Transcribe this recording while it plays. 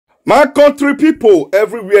My country people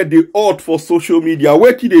everywhere they hot for social media.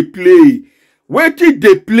 Wetin they play? Wetin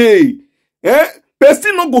they play?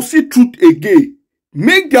 Person no go see truth again.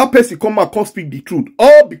 Make that person come and come speak the truth.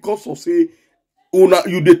 All because of say una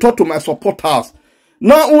you dey talk to my supporters.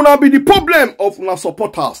 Now una be the problem of una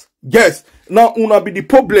supporters. Yes, now una be the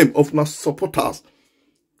problem of una supporters.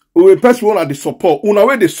 When person una the support, una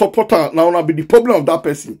wey the supporter, now una be the problem of that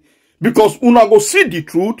person. Because una go see the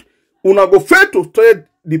truth, una go fail to tell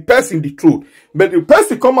the person the truth. But the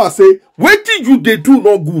person come and say, wetin you dey do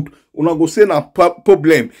no good. Una go say na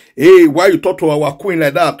problem. Hey, why you talk to our queen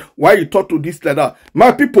like that? Why you talk to this like that?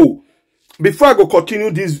 My people, before I go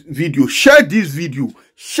continue this video, share this video.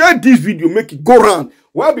 Share this video, make it go round.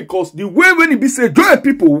 Why? Because the way when it be say, joy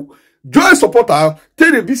people, joy supporter,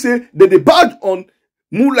 tell they be say, that they badge on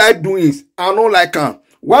Moonlight doings, I don't like her.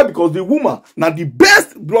 Why? Because the woman, now the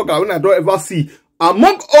best blogger when I don't ever see,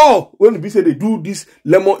 among all, when it be say they do this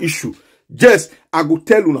lemon issue. Just, I go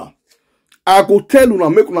tell una. I go tell una,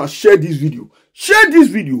 make una share this video. Share this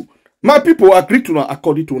video. My people agree to una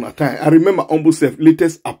according to una time. I remember humble self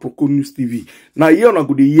latest Aproko News TV. Now here una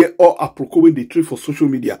go dey hear all Aproko when they trade for social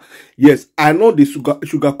media. Yes, I know the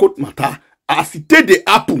sugarcoat matter. As it take the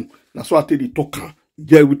apple, that's why I tell the talker.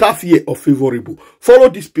 Yeah, without fear of favorable. Follow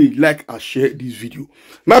this page, like and share this video.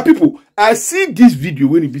 My people, I see this video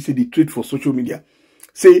when it be say they trade for social media.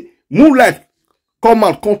 Say Moonlight come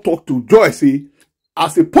and come talk to Joy. Say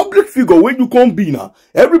as a public figure when you come be now,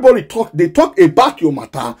 everybody talk. They talk about your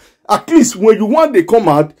matter. At least when you want they come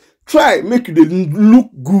out, try make you look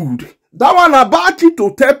good. That one about it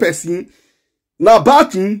to tell person, na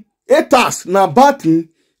bad thing, haters na bad thing,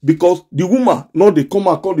 because the woman no they come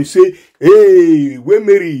and come they say, hey, we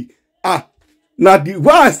marry. Now the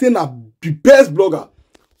why I say na the best blogger.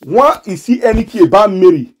 One is see anything about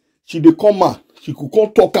Mary, she they come out, she could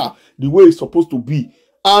come talk her the way it's supposed to be.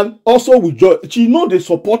 And also with Joy, she know they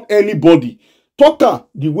support anybody. Talk her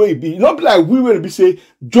the way it be. Not be like we will be say,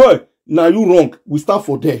 Joy, now you wrong. We start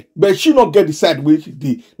for there. But she not get the side where she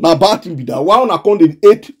did. Now bad thing be that. One I come they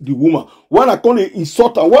hate the woman. One I come they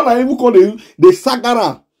insult her. One I even come they saga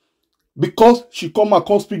her. Because she come and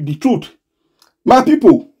come speak the truth. My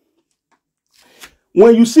people,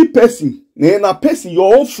 when you see person, then a person,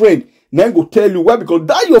 your own friend, then go tell you why, because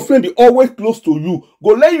that your friend is always close to you. Go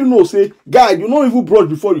let you know, say, guy, you not even brush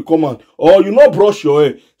before you come out. Or you not brush your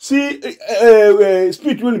hair. See,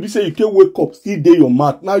 spirit when be say you can wake up, still day your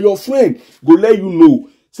mouth. Now your friend go let you know,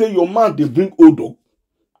 say your mouth they bring odor.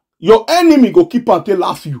 Your enemy go keep and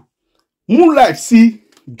laugh you. Moonlight see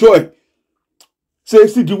Joy. Say,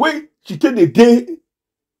 see the way she take the day,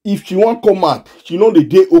 if she want come out, she know the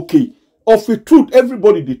day okay. Of the truth,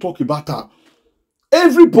 everybody they talk about her.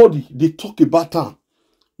 Everybody they talk about her.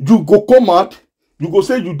 You go come out, you go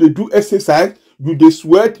say you they do exercise, you they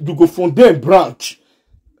sweat, you go from there branch.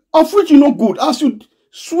 Of which you know good. As you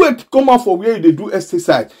sweat come out for where they do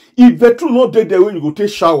exercise. If the truth not there when you go take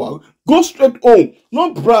shower, go straight home,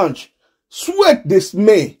 not branch. Sweat they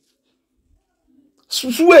smell.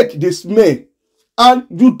 Sweat they smell. And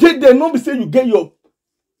you take there, not be say you get your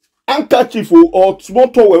handkerchief or small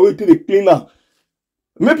towel where you take the cleaner.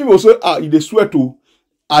 Many people say, if they sweat to,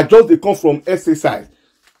 I just they come from exercise.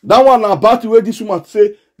 That one about the way this woman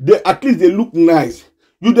say, they at least they look nice.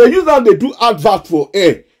 You they use that they do advert for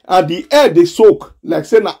hair, and the hair they soak, like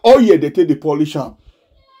say now all year they take the polish on.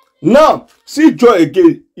 Now, see Joy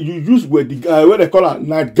again, you use where the what they call a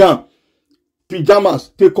nightgown, pajamas,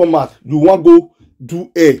 take come out. You want go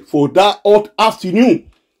do hair for that hot afternoon.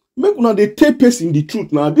 Make una they take person the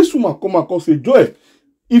truth now. This woman come and come say, Joy,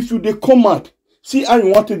 if you they come out, see how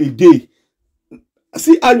you wanted a day.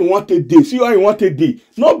 See how you want a day. See how you want a day.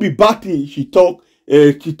 Not be bad thing. She talk.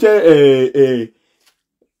 She tell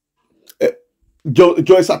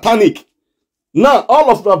Joysekani. Now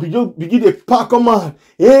all of them begin to pack come on.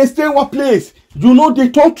 Hey, stay in one place. You know they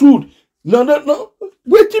talk truth. No.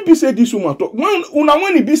 Wait till be say this woman talk.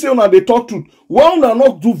 When he be say una they talk truth. Why una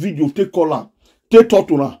not do video? Take call her. Take talk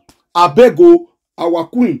to her. I beg go our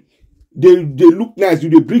queen. They look nice. They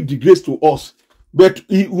bring the grace to us. But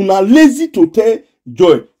una lazy to tell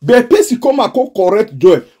Joy. But person come and correct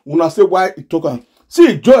Joy. Una say why it talk.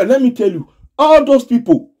 See Joy, let me tell you, all those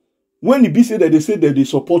people, when it be say that they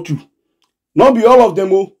support you, not be all of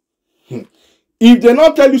them. Oh, if they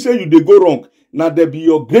not tell you say you they go wrong, now they be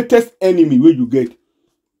your greatest enemy where you get.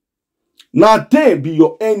 Now they be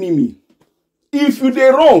your enemy. If you they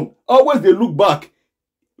wrong, always they look back.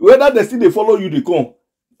 Whether they see they follow you, they come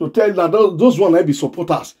to tell you that those one I be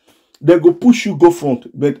supporters. They go push you, go front,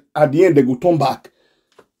 but at the end, they go turn back.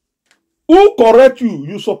 Who correct you?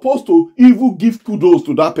 You supposed to even give kudos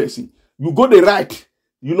to that person. You go the right.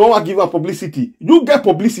 You know what? Give her publicity. You get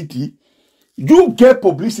publicity. You get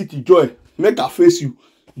publicity, Joy. Make her face you.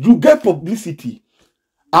 You get publicity.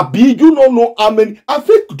 Abi, you don't know how many. I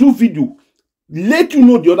think do video. Let you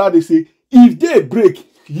know the other day say, if they break,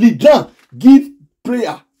 lead down, give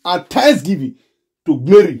prayer and thanksgiving to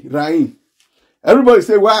Mary Rahim. Everybody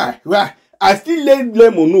say, why? Why? I still let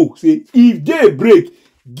them know. Say, if they break,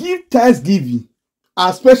 give thanksgiving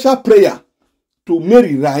and special prayer to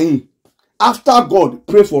Mary Rahim. After God,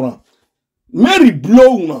 pray for her. Mary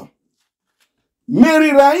blow una.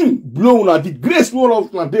 Mary Rahim blow una. The grace no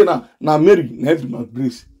of na day na Mary help una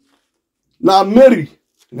grace. Na Mary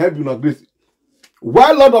help una grace.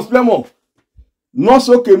 Why Lord of Lemon? Not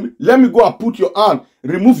so okay. Let me go and put your hand.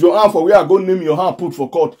 Remove your hand for where I go name your hand put for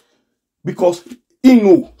court. Because he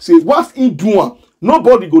know. Say what's he doing?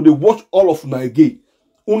 Nobody go to watch all of una again.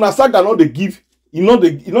 Una saga not they give. You know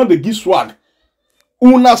they give swag.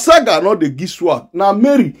 Una saga not they give swag. Now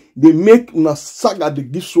Mary they make una saga they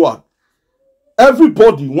give swag.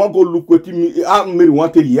 Everybody want go look what Mary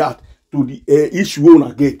want to react to the issue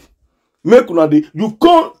una get. Make una dey you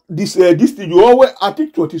call this thing you always I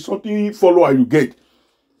think 20 something follower you get.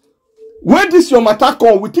 When this your matter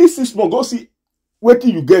come within 6 months go see what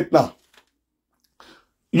you get now.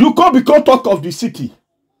 You come become talk of the city.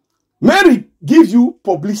 Mary gives you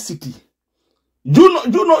publicity. You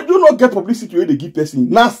not get publicity when they give person.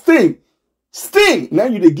 Now stay now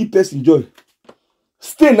you they give person Joy.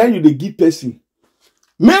 Stay now you they give person.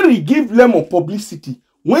 Mary give Lemon publicity.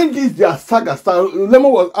 When this their saga start,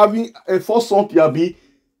 Lemon was having a 4 something, be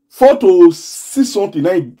 4 to 6 something.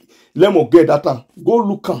 Now Lemon get that time. Go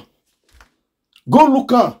look am. Go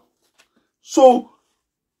look am. So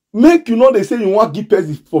make you know they say you want give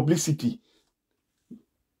person publicity.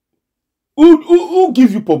 Who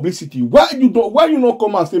give you publicity? Why you not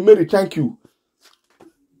come and say Mary thank you?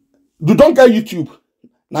 You don't get YouTube.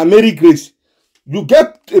 Now Mary Grace. You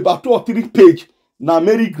get about 2 or 3 page. Now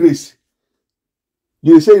Mary Grace.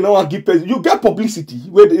 They say you know what give person. You get publicity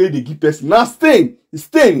where they give person. Now stay.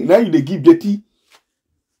 Now you they give dirty.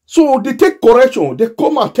 So they take correction. They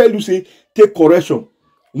come and tell you say take correction.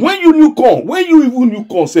 When you come, when you even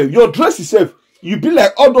come, say your dress itself. You be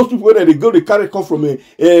like all those people where they go, they carry come from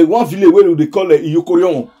one village where they call it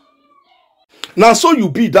Yokorion. Now so you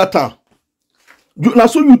be that time. Now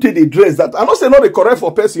so you take the dress that. I not say not the correct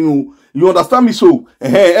for person. You understand me so?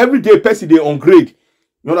 Every day person they on-grade.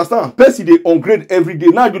 You understand? Person they on-grade every day.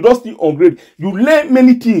 Now you don't still on-grade. You learn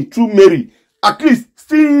many things through Mary. At least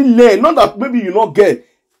still learn. Not that maybe you not get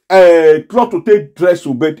cloth to take dress,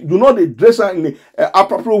 but you know the dresser in the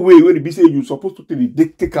appropriate way where they be say you supposed to take the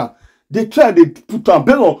taker. They try, they put on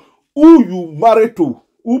based on who you married to,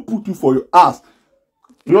 who put you for your ass.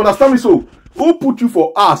 You understand me so? Who put you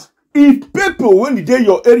for ass? If people, when they day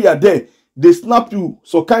your area there, they snap you,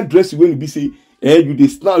 so kind dress when you be say, you they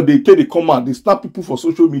snap, they take the command, they snap people for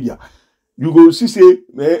social media. You go see say,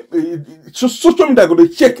 social media go they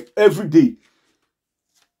check every day.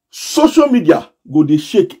 Social media go they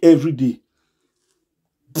shake every day.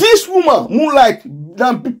 This woman, Moonlight,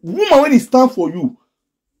 that woman when it stand for you.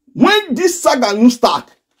 When this saga new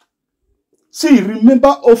start, see, remember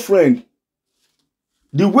our friend,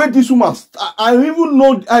 the way this woman, I even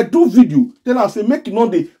know, I do video, then I say, make you know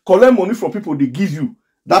they collect money from people they give you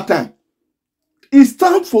that time. It's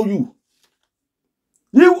time for you.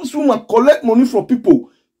 This woman collect money from people,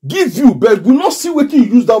 give you, but we not see what you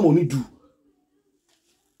use that money do.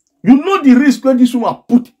 You know the risk when this woman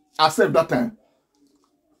put herself that time.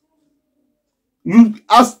 You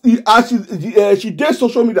as she did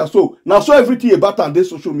social media, so now so everything about her did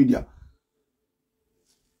social media.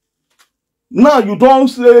 Now you don't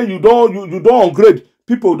say you don't upgrade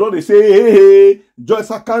people. Don't they say hey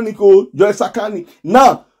Joysekani.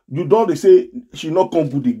 Now you don't they say she not come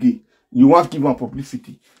put the gay. You want to give her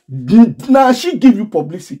publicity. Now she give you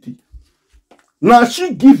publicity. Now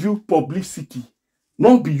she give you publicity.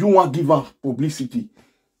 Not be you want give her publicity.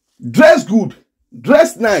 Dress good,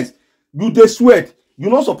 dress nice. You dey sweat.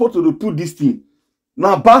 You're not supposed to put this thing.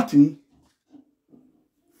 Now batting.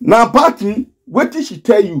 What did she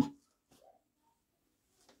tell you?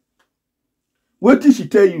 What did she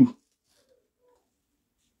tell you?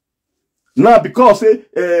 Now because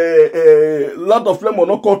lot of them will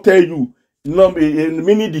not come tell you. No,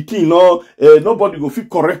 meaning the thing. No, nobody go feel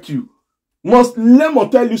correct you. Must Lemon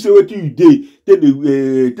tell you say what you did.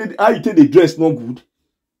 How you take the dress not good.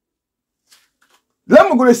 Let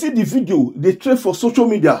me go see the video they trade for social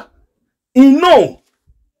media. You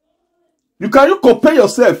can you compare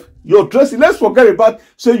yourself, your dressing. Let's forget about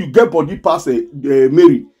say you get body pass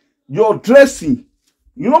Mary. Your dressing,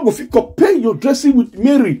 you not go fit compare your dressing with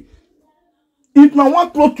Mary. If now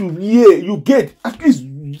one cloth you get, at least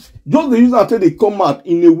just the use until they come out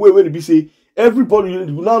in a way where they be say everybody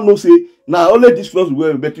will now know say now only this clothes will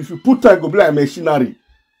wear, but if you put time, it go be like machinery.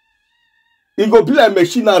 It go be like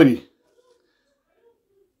machinery.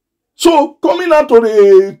 So coming out of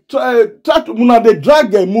the try to they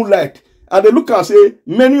drag a Moonlight and they look and say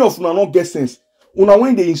many of them not get sense.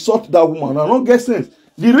 When they insult that woman, una not get sense.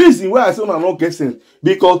 The reason why I say una not get sense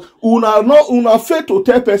because una fail to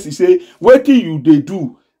tell person say wetin you they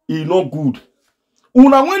do is not good.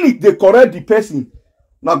 When they correct the person,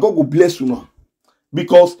 now God will bless una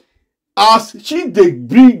because as she they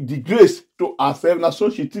bring the grace to herself, now so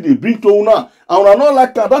she they bring to una and una not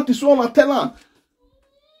like her. That is what I tell her.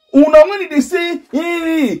 When they say,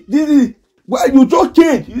 hey, this is well, you just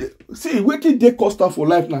change. See, waiting they constant for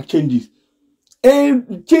life now changes.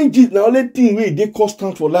 And changes the only thing where they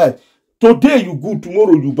constant for life. Today you good,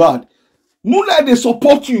 tomorrow you bad. Moonlight they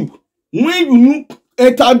support you. When you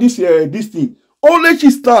enter this thing, only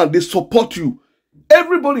she stand, they support you.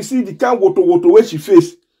 Everybody see the kind Wotowoto where she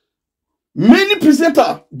face. Many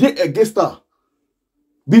presenter they against her.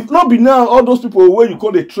 Not be now all those people where you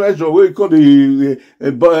call the treasure, where you call the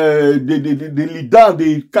lead down,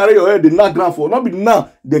 they carry your head, they not ground for. Not be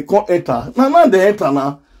now they can't enter. Now they enter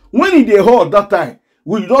now. When they hold that time,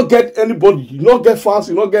 will you not get anybody, you not get fans,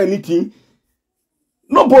 you not get anything.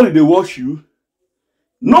 Nobody they watch you.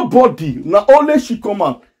 Nobody. Now only she come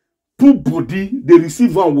out, put body, they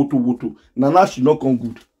receive one Wotowoto. Now she not come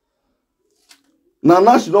good.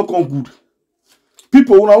 Now she not come good.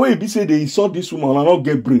 People, una way be say they insult this woman, una not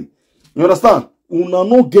get brain. You understand? Una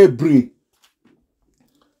not get brain.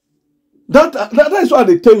 That is why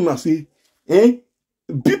they tell me, say,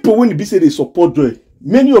 people when they be say they support Joy,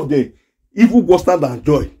 many of them even worse than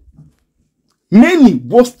Joy. Many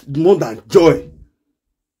worse more than Joy.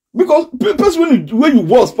 Because person when you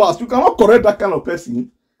worse past, you cannot correct that kind of person.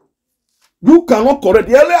 You cannot correct.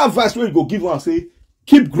 The only advice when you go give one say,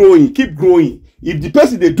 keep growing, keep growing. If the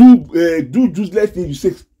person they do useless things, you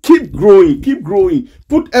say keep growing,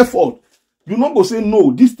 put effort. You not go say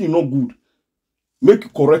no, this thing not good. Make you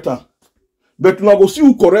correct her. But you not go see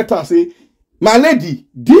who correct her say, my lady,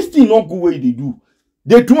 this thing not good way they do.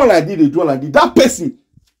 They do like this, they do like this. That person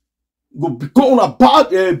go become a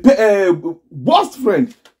bad worst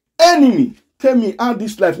friend, enemy. Tell me how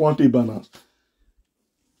this life want to balance.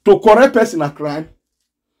 To correct person a crime.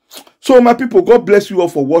 So my people, God bless you all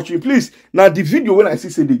for watching. Please, now the video when I see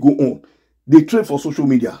say they go on, they trade for social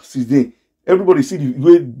media since then. Everybody see the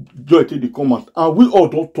way Joy take the comment, and we all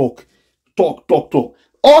don't talk.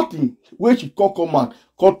 All things where she come out,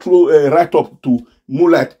 throw right up to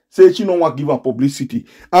Moonlight, say she don't want to give her publicity.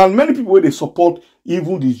 And many people where they support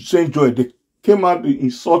even the same Joy, they came out to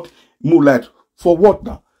insult Moonlight for what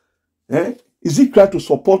now? Is it trying to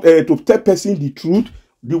support to tell person the truth?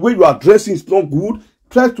 The way you are dressing is not good.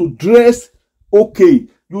 Try to dress okay.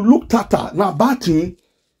 You look tata. Now bad thing.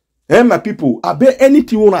 My people, I bet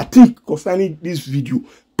anything you want to think concerning this video,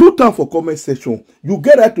 put down for comment section. You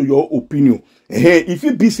get right to your opinion. If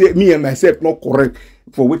it be say me and myself not correct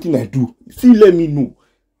for what I do, still let me know.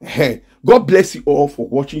 God bless you all for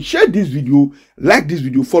watching. Share this video, like this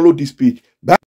video, follow this page. Bye.